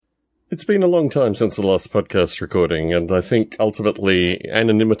It's been a long time since the last podcast recording, and I think ultimately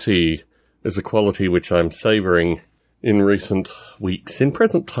anonymity is a quality which I'm savouring in recent weeks, in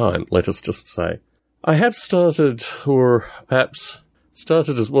present time, let us just say. I have started, or perhaps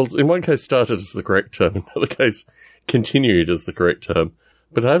started as, well, in one case started as the correct term, in another case continued as the correct term,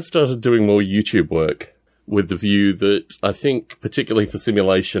 but I've started doing more YouTube work with the view that I think, particularly for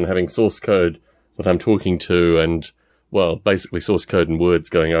simulation, having source code that I'm talking to and, well, basically source code and words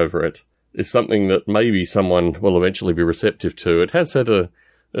going over it, is something that maybe someone will eventually be receptive to. It has had an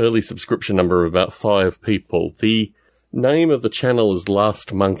early subscription number of about 5 people. The name of the channel is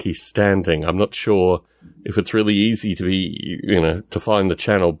Last Monkey Standing. I'm not sure if it's really easy to to find the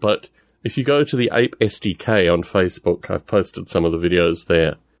channel, but if you go to the Ape SDK on Facebook, I've posted some of the videos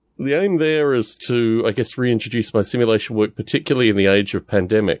there. The aim there is to, I guess, reintroduce my simulation work, particularly in the age of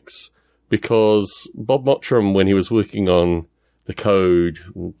pandemics, because Bob Mottram, when he was working on the code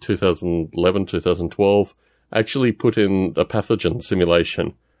in 2011, 2012, actually put in a pathogen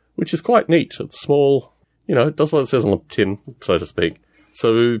simulation, which is quite neat. It's small, it does what it says on the tin, so to speak.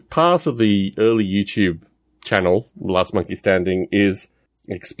 So part of the early YouTube channel, Last Monkey Standing, is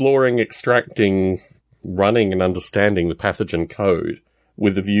exploring, extracting, running and understanding the pathogen code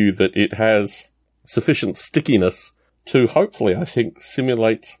with the view that it has sufficient stickiness to hopefully, I think,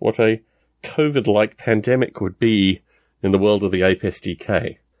 simulate what a COVID-like pandemic would be in the world of the Ape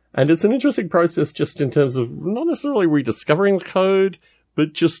SDK. And it's an interesting process just in terms of not necessarily rediscovering the code,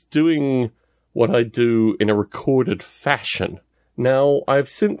 but just doing what I do in a recorded fashion. Now, I've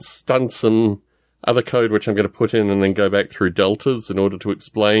since done some other code which I'm going to put in and then go back through deltas in order to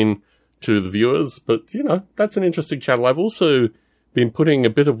explain to the viewers, but, that's an interesting channel. I've also been putting a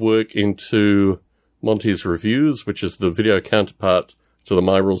bit of work into Monty's Reviews, which is the video counterpart to the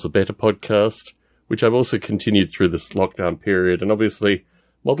My Rules Are Better podcast, which I've also continued through this lockdown period. And obviously,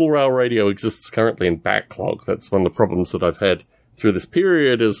 Model Rail Radio exists currently in backlog. That's one of the problems that I've had through this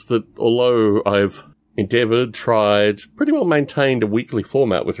period, is that although I've tried, pretty well maintained a weekly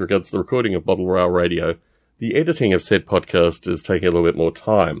format with regards to the recording of Model Rail Radio, the editing of said podcast is taking a little bit more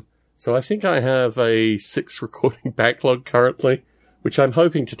time. So I think I have a 6 recording backlog currently, which I'm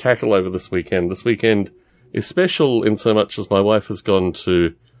hoping to tackle over this weekend. This weekend is special in so much as my wife has gone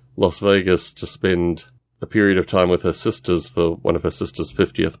to Las Vegas to spend a period of time with her sisters for one of her sister's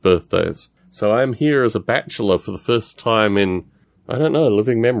 50th birthdays. So I'm here as a bachelor for the first time in,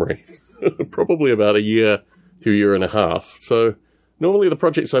 living memory. Probably about a year to a year and a half. So normally the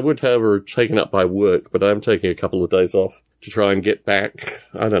projects I would have are taken up by work, but I'm taking a couple of days off to try and get back.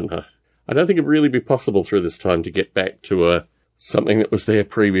 I don't know. I don't think it'd really be possible through this time to get back to something that was there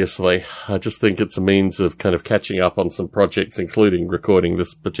previously. I just think it's a means of kind of catching up on some projects, including recording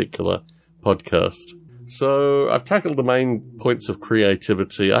this particular podcast. So I've tackled the main points of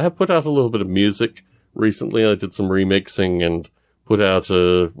creativity. I have put out a little bit of music recently. I did some remixing and put out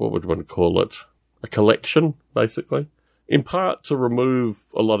what would one call it? A collection, basically. In part to remove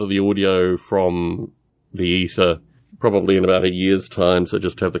a lot of the audio from the ether, probably in about a year's time. So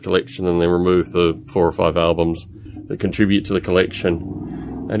just have the collection and then remove the 4 or 5 albums that contribute to the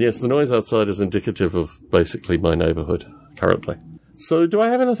collection. And yes, the noise outside is indicative of basically my neighbourhood currently. So do I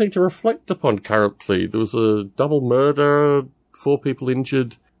have anything to reflect upon currently? There was a double murder, 4 people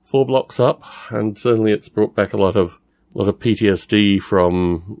injured, 4 blocks up, and certainly it's brought back a lot of PTSD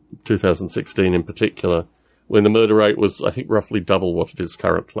from 2016 in particular, when the murder rate was, I think, roughly double what it is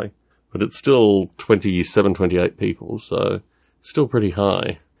currently. But it's still 27, 28 people, so still pretty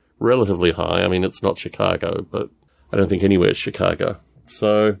high. Relatively high. I mean, it's not Chicago, but I don't think anywhere's Chicago.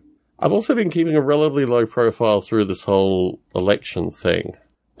 So I've also been keeping a relatively low profile through this whole election thing.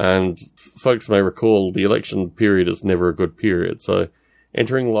 And folks may recall the election period is never a good period. So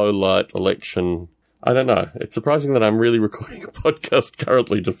entering low light election, I don't know. It's surprising that I'm really recording a podcast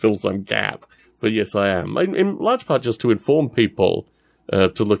currently to fill some gap. But yes, I am. In large part just to inform people,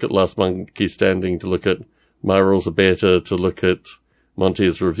 to look at Last Monkey Standing, to look at My Rules Are Better, to look at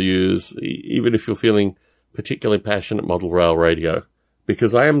Monty's Reviews, even if you're feeling particularly passionate Model Rail Radio.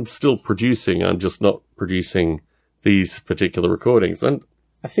 Because I am still producing, I'm just not producing these particular recordings. And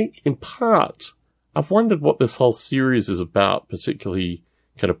I think, in part, I've wondered what this whole series is about, particularly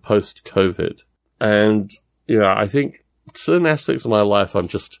kind of post-COVID. And, I think certain aspects of my life I'm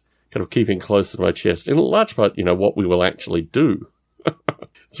just kind of keeping close to my chest. In large part, what we will actually do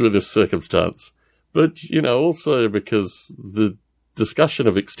through this circumstance. But, also because the discussion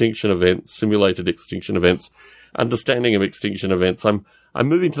of extinction events, simulated extinction events, understanding of extinction events, I'm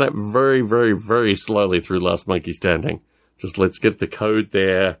moving to that very, very, very slowly through Last Monkey Standing. Just let's get the code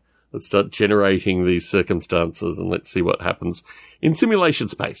there. Let's start generating these circumstances and let's see what happens in simulation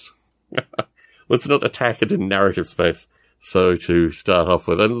space. Let's not attack it in narrative space. So to start off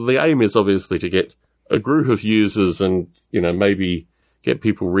with, and the aim is obviously to get a group of users and, maybe get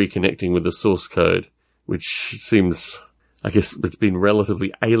people reconnecting with the source code, which seems, I guess, it's been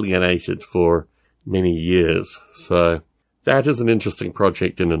relatively alienated for many years. So that is an interesting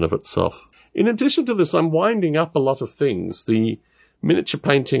project in and of itself. In addition to this, I'm winding up a lot of things. The miniature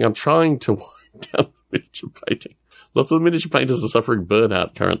painting, I'm trying to wind down the miniature painting. Lots of the miniature painters are suffering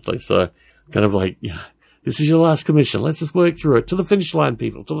burnout currently, so kind of like, this is your last commission. Let's just work through it. To the finish line,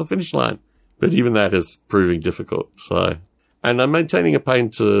 people. To the finish line. But even that is proving difficult. So, and I'm maintaining a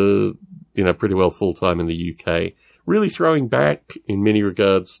painter, pretty well full-time in the UK. Really throwing back in many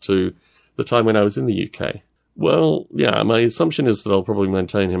regards to the time when I was in the UK. Well, my assumption is that I'll probably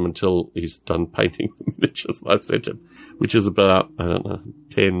maintain him until he's done painting the miniatures I've sent him, which is about,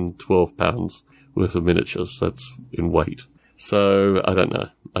 10, 12 pounds worth of miniatures. That's in weight. So I don't know.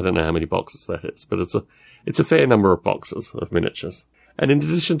 I don't know how many boxes that is, but it's a fair number of boxes of miniatures. And in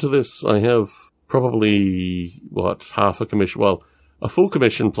addition to this, I have probably, half a commission, a full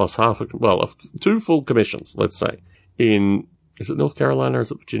commission plus two full commissions, let's say, is it North Carolina or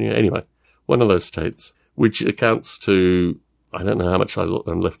is it Virginia? Anyway, one of those states, which accounts to, I don't know how much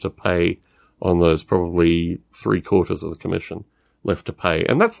I'm left to pay on those, probably 3/4 of the commission left to pay.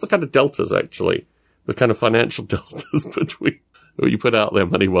 And that's the kind of deltas, actually, the kind of financial deltas between what you put out there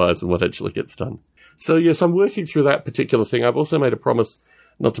money-wise and what actually gets done. So yes, I'm working through that particular thing. I've also made a promise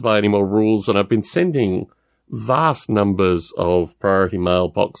not to buy any more rules, and I've been sending vast numbers of priority mail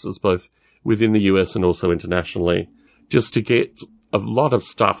boxes, both within the US and also internationally, just to get a lot of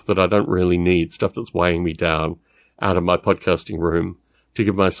stuff that I don't really need, stuff that's weighing me down, out of my podcasting room, to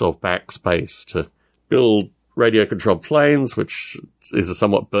give myself back space to build radio-controlled planes, which is a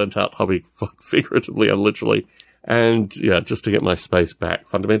somewhat burnt-out hobby, figuratively and literally, and just to get my space back.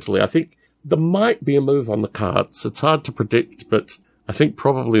 Fundamentally, I think there might be a move on the cards. It's hard to predict, but I think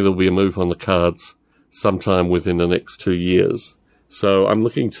probably there'll be a move on the cards sometime within the next 2 years. So I'm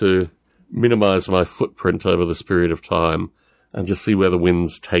looking to minimize my footprint over this period of time and just see where the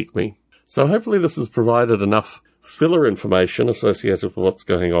winds take me. So hopefully this has provided enough filler information associated with what's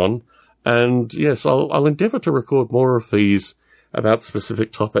going on. And yes, I'll endeavour to record more of these about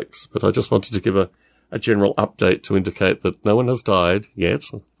specific topics, but I just wanted to give a general update to indicate that no one has died yet.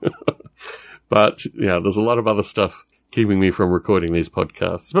 But there's a lot of other stuff keeping me from recording these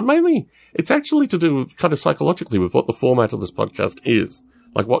podcasts. But mainly, it's actually to do with kind of psychologically with what the format of this podcast is.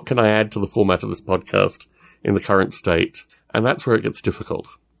 Like, what can I add to the format of this podcast in the current state? And that's where it gets difficult.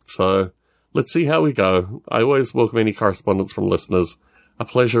 So let's see how we go. I always welcome any correspondence from listeners. A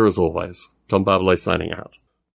pleasure as always. Tom Barbalet signing out.